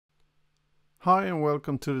Hi and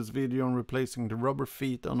welcome to this video on replacing the rubber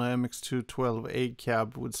feet on a MX212A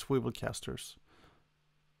cab with swivel casters.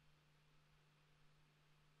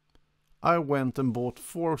 I went and bought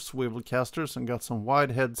 4 swivel casters and got some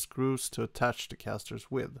wide head screws to attach the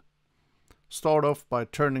casters with. Start off by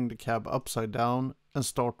turning the cab upside down and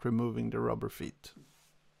start removing the rubber feet.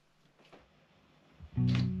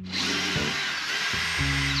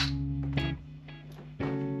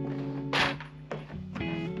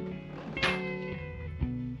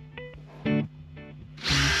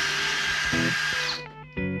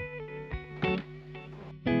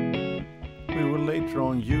 We will later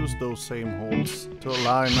on use those same holes to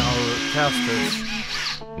align our casters.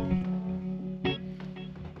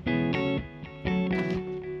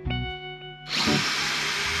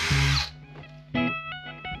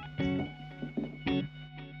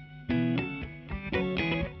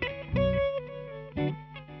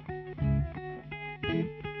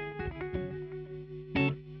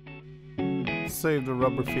 Save the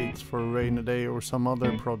rubber feet for a rainy day or some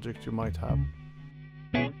other project you might have.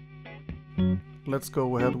 Let's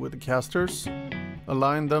go ahead with the casters.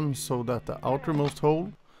 Align them so that the outermost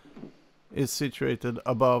hole is situated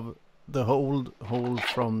above the hole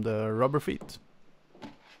from the rubber feet.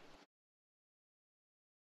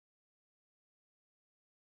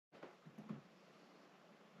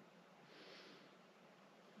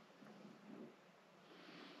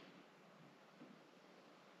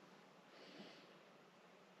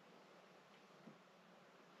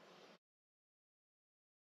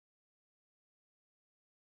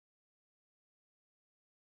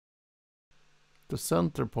 The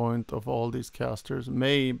center point of all these casters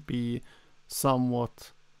may be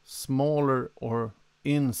somewhat smaller or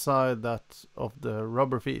inside that of the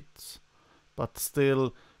rubber feet, but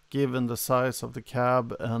still, given the size of the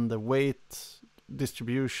cab and the weight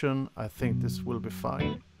distribution, I think this will be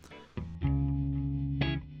fine.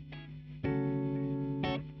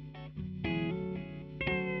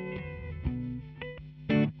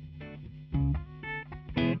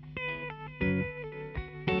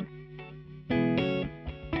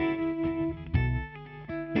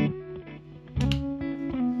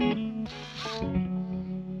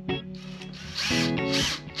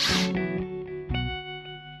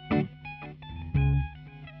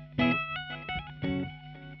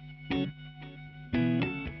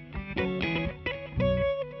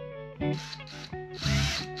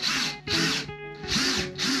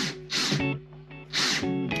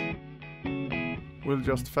 We'll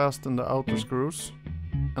just fasten the outer screws,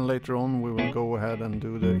 and later on we will go ahead and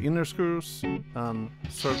do the inner screws and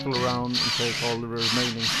circle around and take all the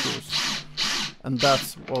remaining screws. And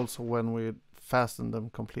that's also when we fasten them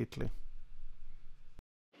completely.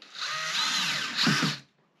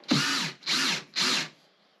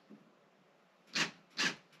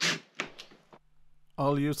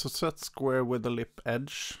 I'll use a set square with a lip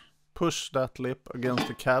edge. Push that lip against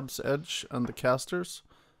the cab's edge and the casters.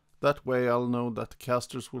 That way I'll know that the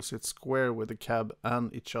casters will sit square with the cab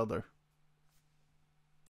and each other.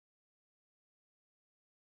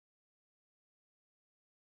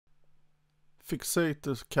 Fixate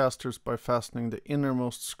the casters by fastening the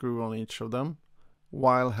innermost screw on each of them,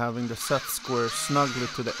 while having the set square snugly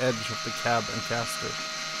to the edge of the cab and caster.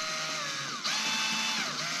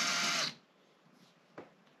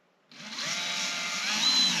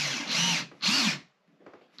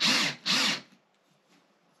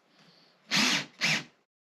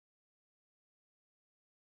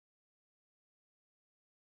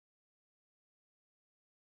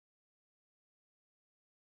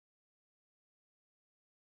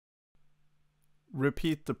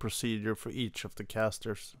 Repeat the procedure for each of the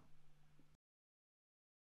casters.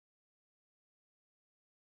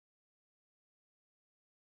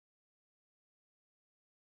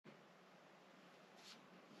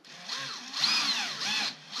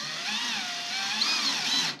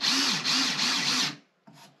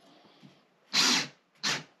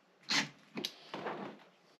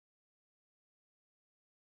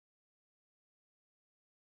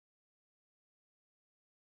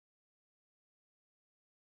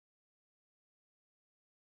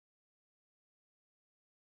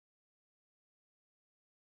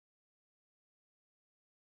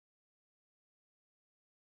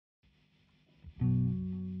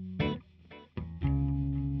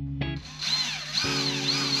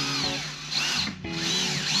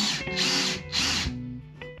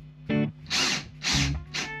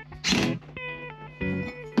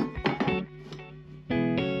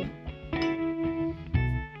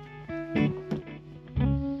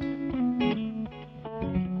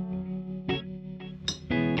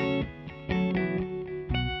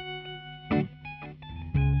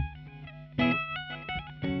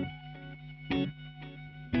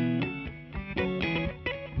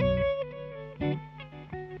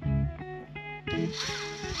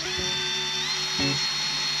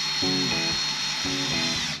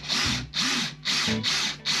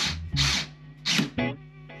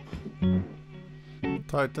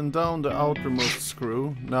 Tighten down the outermost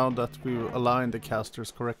screw now that we've aligned the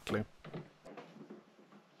casters correctly.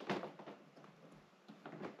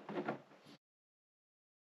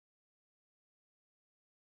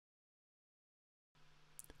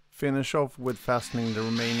 Finish off with fastening the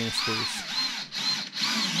remaining screws.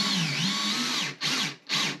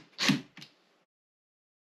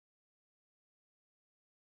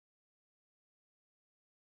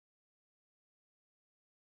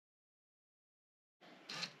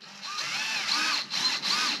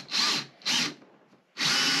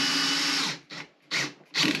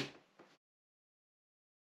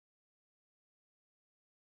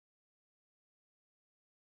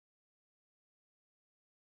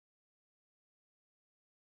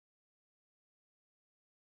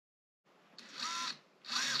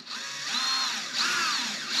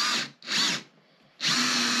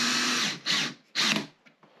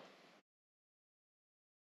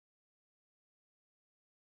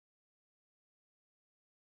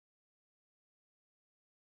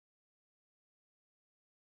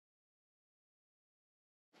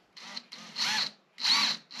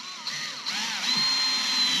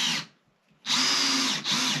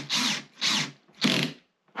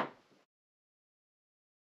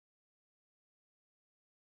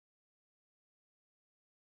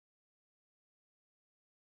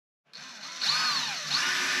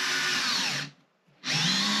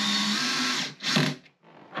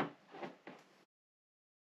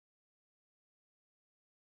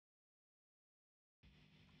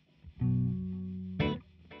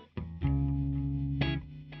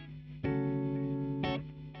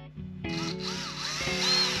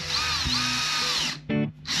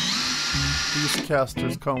 These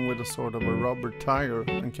casters come with a sort of a rubber tire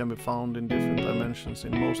and can be found in different dimensions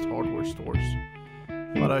in most hardware stores.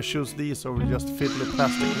 But I choose these over just fiddly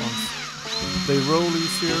plastic ones. They roll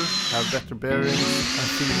easier, have better bearings and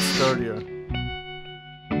feel sturdier.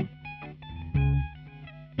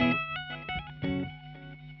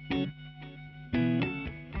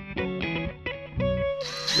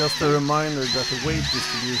 Just a reminder that the weight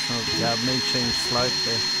distribution of the cab may change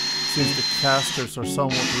slightly, since the casters are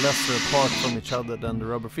somewhat lesser apart from each other than the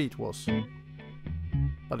rubber feet was.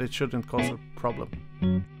 But it shouldn't cause a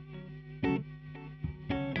problem.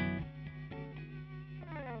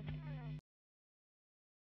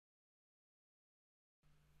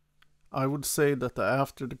 I would say that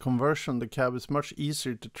after the conversion the cab is much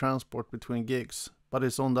easier to transport between gigs, but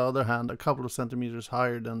is on the other hand a couple of centimeters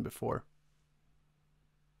higher than before.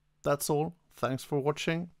 That's all, thanks for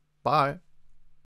watching, bye!